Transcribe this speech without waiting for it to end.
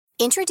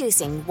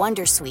Introducing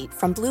Wondersuite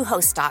from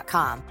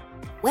Bluehost.com.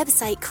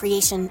 Website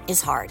creation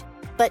is hard,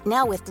 but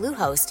now with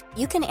Bluehost,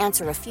 you can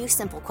answer a few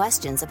simple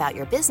questions about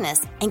your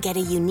business and get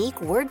a unique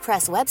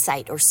WordPress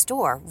website or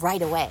store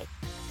right away.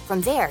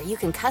 From there, you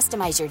can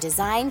customize your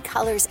design,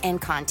 colors,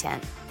 and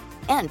content.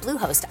 And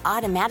Bluehost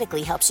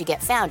automatically helps you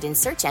get found in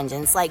search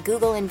engines like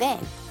Google and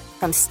Bing.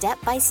 From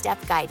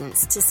step-by-step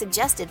guidance to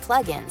suggested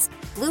plugins,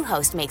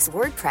 Bluehost makes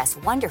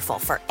WordPress wonderful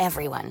for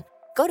everyone.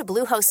 Go to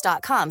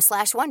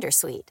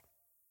bluehost.com/wondersuite.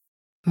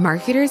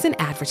 Marketers and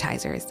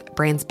advertisers,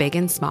 brands big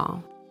and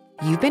small.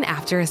 You've been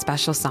after a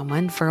special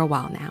someone for a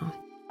while now.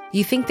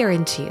 You think they're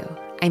into you.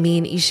 I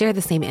mean, you share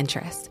the same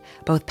interests,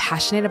 both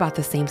passionate about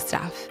the same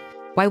stuff.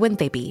 Why wouldn't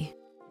they be?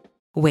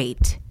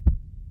 Wait.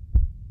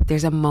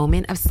 There's a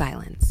moment of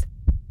silence.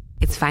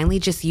 It's finally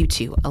just you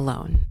two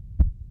alone.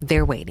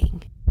 They're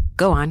waiting.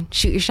 Go on,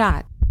 shoot your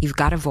shot. You've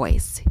got a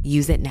voice.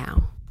 Use it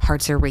now.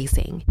 Hearts are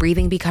racing.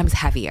 Breathing becomes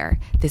heavier.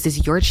 This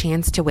is your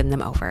chance to win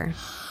them over.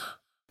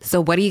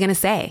 So what are you going to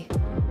say?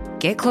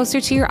 Get closer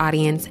to your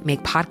audience.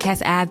 Make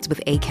podcast ads with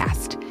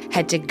Acast.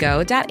 Head to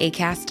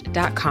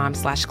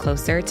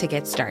go.acast.com/closer to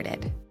get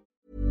started.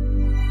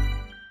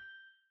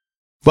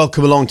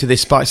 Welcome along to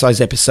this bite-sized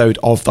episode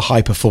of the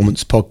High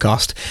Performance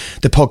Podcast,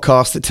 the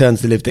podcast that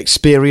turns the lived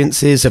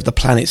experiences of the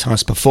planet's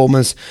highest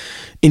performers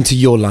into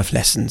your life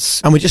lessons.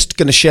 And we're just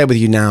going to share with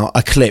you now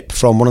a clip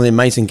from one of the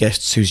amazing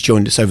guests who's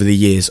joined us over the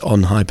years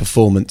on High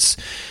Performance,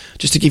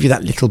 just to give you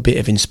that little bit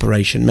of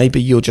inspiration.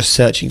 Maybe you're just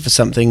searching for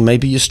something,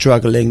 maybe you're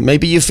struggling,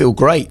 maybe you feel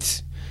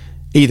great.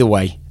 Either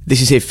way,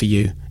 this is it for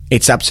you.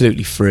 It's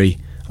absolutely free.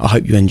 I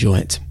hope you enjoy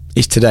it.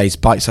 It's today's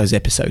bite-sized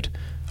episode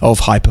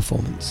of High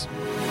Performance.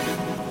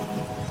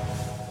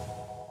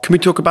 Can we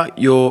talk about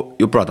your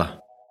brother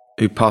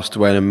who passed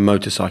away in a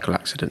motorcycle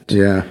accident?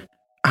 Yeah.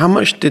 How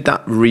much did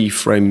that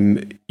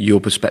reframe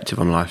your perspective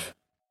on life?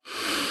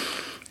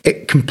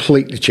 It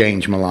completely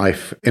changed my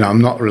life. You know, I'm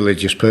not a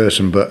religious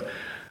person, but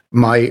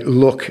my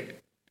look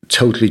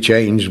totally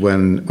changed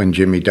when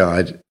Jimmy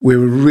died. We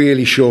were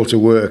really short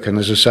of work, and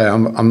as I say,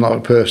 I'm not a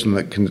person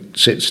that can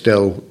sit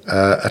still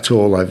at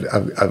all.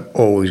 I've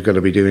always got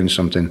to be doing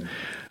something.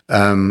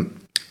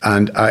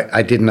 And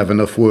I didn't have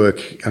enough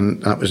work,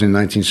 and that was in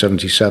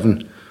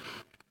 1977.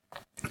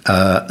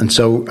 And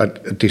so I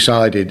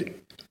decided,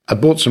 I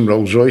bought some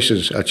Rolls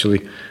Royces,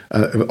 actually,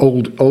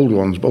 old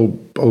ones,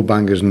 old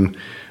bangers, and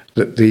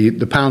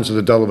the pound to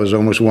the dollar was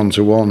almost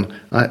 1-to-1.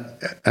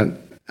 And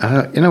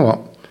you know what?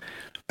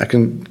 I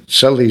can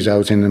sell these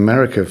out in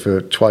America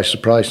for twice the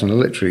price, and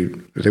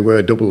they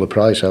were double the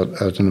price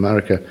out in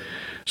America.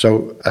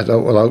 So I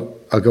thought, well,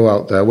 I'll go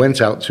out there.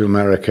 Went out to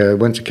America,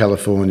 went to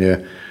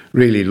California,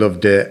 really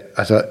loved it.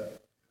 I thought,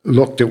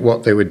 looked at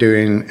what they were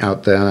doing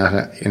out there, and I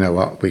thought, you know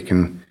what, we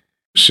can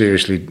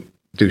seriously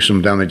do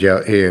some damage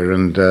out here.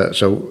 And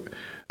so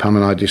Pam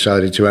and I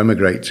decided to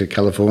emigrate to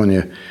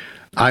California.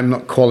 I'm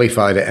not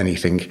qualified at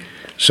anything,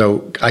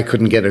 so I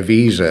couldn't get a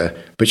visa,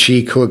 but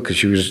she could, because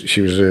she was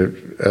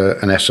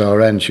an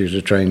SRN, she was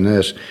a trained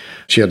nurse.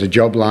 She had a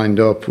job lined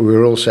up. We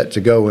were all set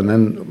to go, and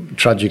then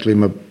tragically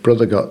my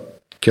brother got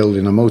killed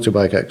in a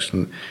motorbike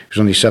accident. He was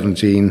only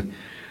 17.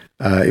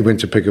 He went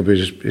to pick up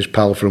his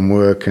pal from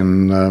work,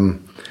 and a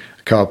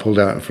car pulled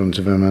out in front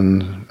of him,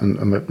 and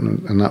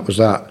that was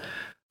that.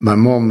 My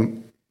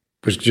mum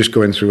was just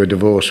going through a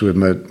divorce with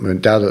my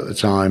dad at the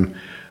time,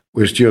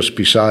 was just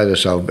beside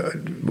herself,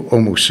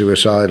 almost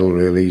suicidal,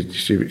 really.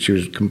 She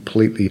was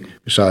completely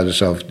beside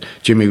herself.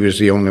 Jimmy was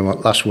the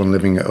last one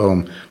living at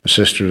home. My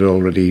sister had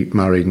already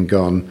married and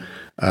gone.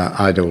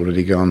 I'd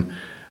already gone.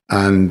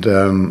 And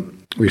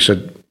we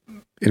said,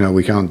 you know,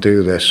 we can't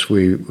do this.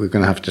 We're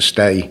going to have to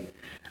stay,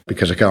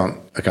 because I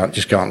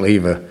just can't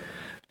leave her.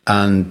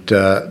 And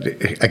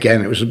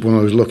again, it was one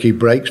of those lucky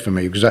breaks for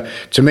me, because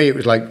to me it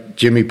was like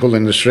Jimmy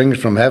pulling the strings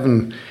from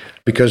heaven,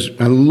 because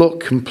my look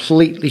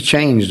completely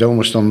changed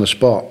almost on the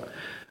spot.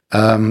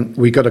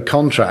 We got a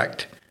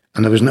contract,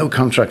 and there was no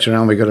contracts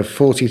around. We got a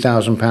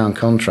 £40,000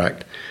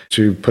 contract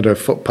to put a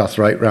footpath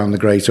right round the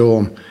Great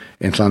Orme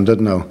in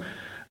Llandudno.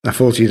 Now,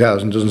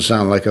 40,000 doesn't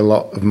sound like a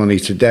lot of money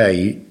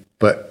today,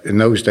 but in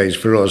those days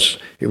for us,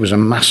 it was a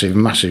massive,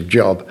 massive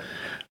job.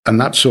 And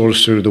that saw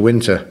us through the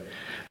winter.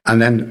 And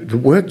then the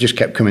work just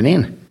kept coming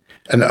in.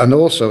 And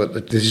also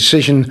the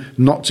decision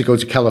not to go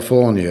to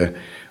California,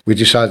 we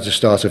decided to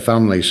start a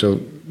family. So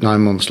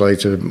 9 months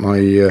later,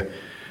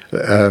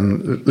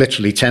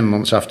 literally 10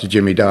 months after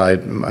Jimmy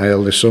died, my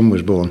eldest son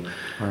was born.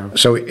 Wow.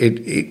 So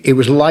it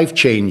was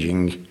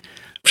life-changing.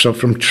 So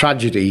from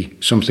tragedy,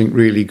 something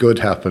really good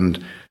happened.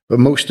 But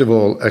most of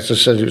all, as I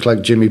said, it was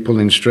like Jimmy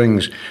pulling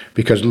strings,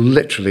 because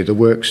literally the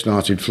work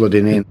started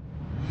flooding in.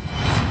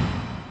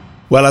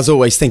 Well, as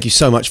always, thank you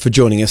so much for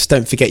joining us.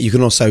 Don't forget, you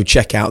can also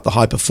check out the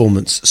High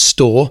Performance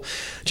store.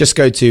 Just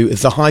go to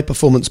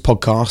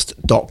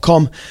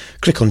thehighperformancepodcast.com,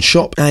 click on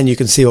shop, and you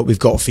can see what we've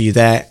got for you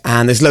there.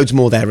 And there's loads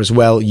more there as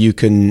well. You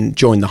can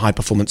join the High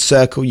Performance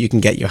Circle. You can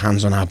get your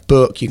hands on our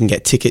book. You can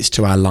get tickets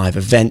to our live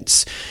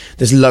events.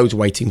 There's loads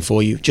waiting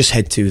for you. Just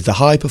head to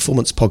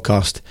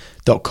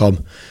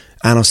thehighperformancepodcast.com,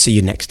 and I'll see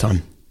you next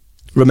time.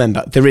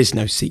 Remember, there is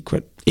no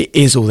secret. It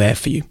is all there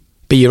for you.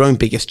 Be your own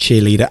biggest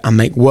cheerleader and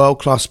make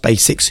world-class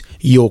basics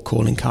your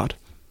calling card.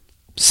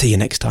 See you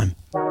next time.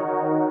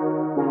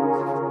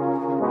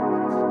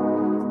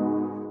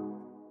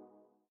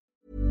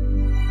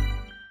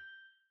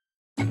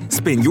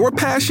 Spin your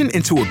passion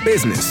into a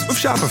business with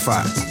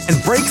Shopify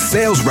and break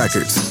sales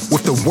records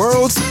with the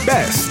world's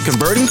best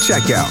converting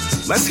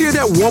checkout. Let's hear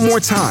that one more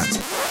time.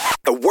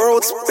 The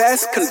world's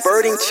best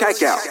converting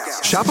checkout.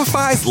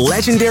 Shopify's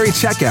legendary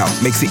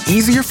checkout makes it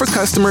easier for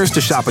customers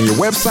to shop on your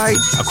website,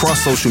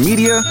 across social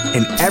media,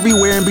 and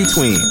everywhere in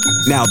between.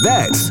 Now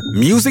that's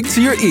music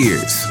to your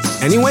ears.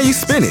 Any way you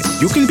spin it,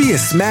 you can be a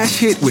smash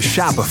hit with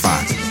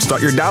Shopify.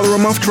 Start your $1 a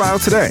month trial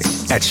today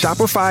at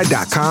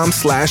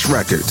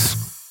shopify.com/records.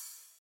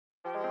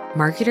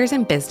 Marketers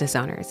and business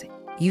owners,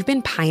 you've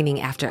been pining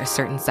after a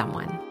certain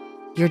someone.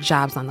 Your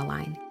job's on the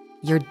line.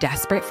 You're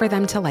desperate for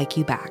them to like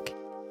you back.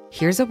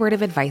 Here's a word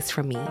of advice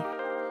from me.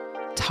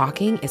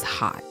 Talking is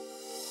hot.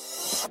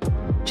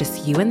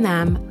 Just you and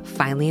them,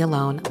 finally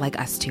alone like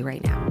us two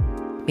right now.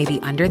 Maybe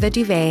under the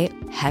duvet,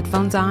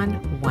 headphones on,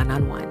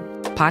 one-on-one.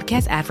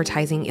 Podcast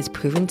advertising is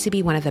proven to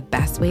be one of the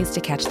best ways to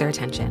catch their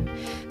attention.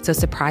 So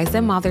surprise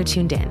them while they're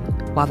tuned in,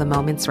 while the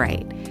moment's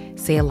right.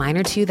 Say a line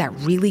or two that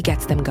really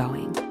gets them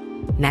going.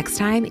 Next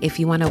time, if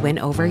you want to win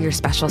over your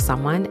special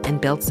someone and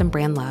build some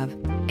brand love,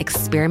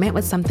 experiment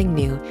with something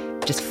new.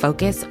 Just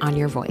focus on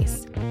your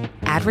voice.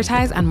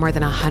 Advertise on more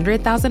than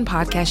 100,000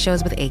 podcast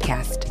shows with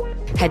Acast.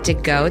 Head to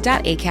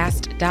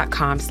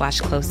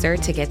go.acast.com/closer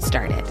to get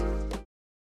started.